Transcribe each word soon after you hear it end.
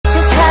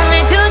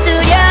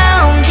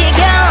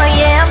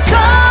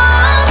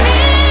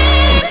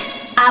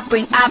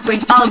bring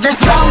all the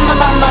drama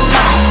on my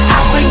mind. I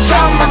bring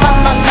drama on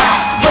my mind.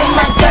 With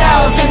my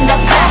girls in the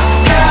back,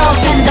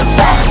 girls in the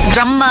back.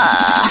 Drama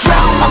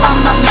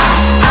on my mind.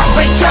 I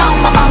bring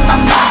drama on my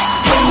mind.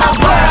 With my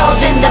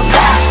worlds in the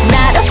back.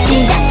 나로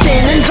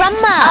시작되는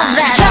drama.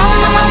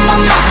 Drama on my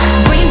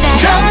mind. Bring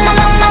that drama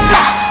on my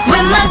mind.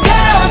 With my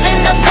girls in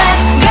the back,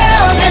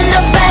 girls in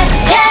the back.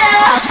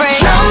 Yeah. I bring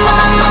drama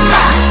on my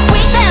mind.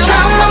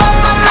 Drama on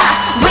my mind.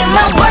 With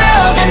my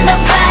worlds in the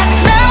back.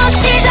 나로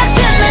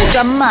시작되는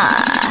drama.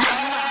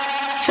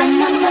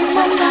 Drama on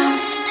my mind.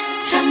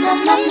 Drama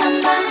on my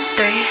mind.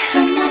 3,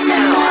 2,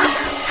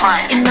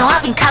 1. You know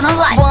I've been kinda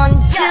like 1,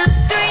 2,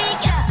 3.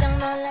 깜짝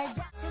놀랄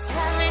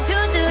세상을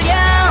두드려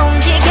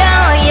움직여.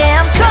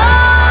 Yeah, I'm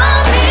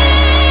coming.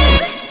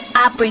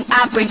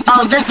 I bring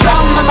all the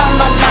drama on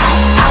my mind.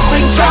 I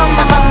bring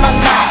drama on my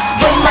mind.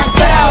 With my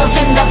girls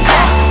in the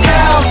back,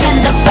 girls in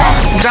the back.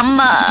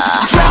 Drama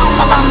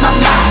on my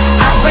mind.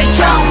 I bring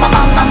drama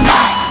on my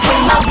mind.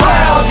 With my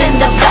worlds in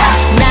the back.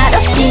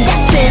 나로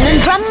시작되는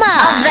drama.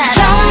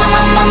 Drama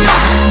on my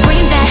mind.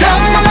 Bring that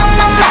drama on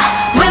my mind.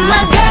 With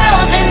my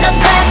girls in the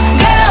back,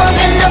 girls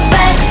in the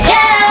back.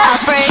 Yeah, I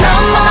bring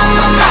drama on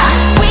my mind.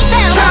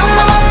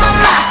 Drama on my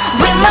mind.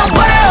 With my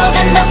worlds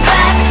in the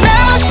back.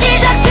 나로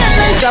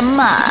시작되는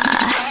drama.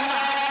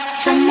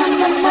 Drama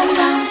on my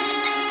mind.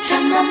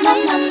 Drama on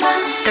my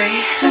mind.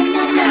 3, 2,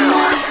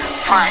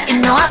 1. You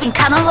know I've been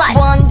kinda like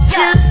 1,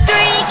 2,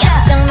 3.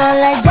 깜짝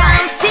놀랄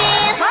dance.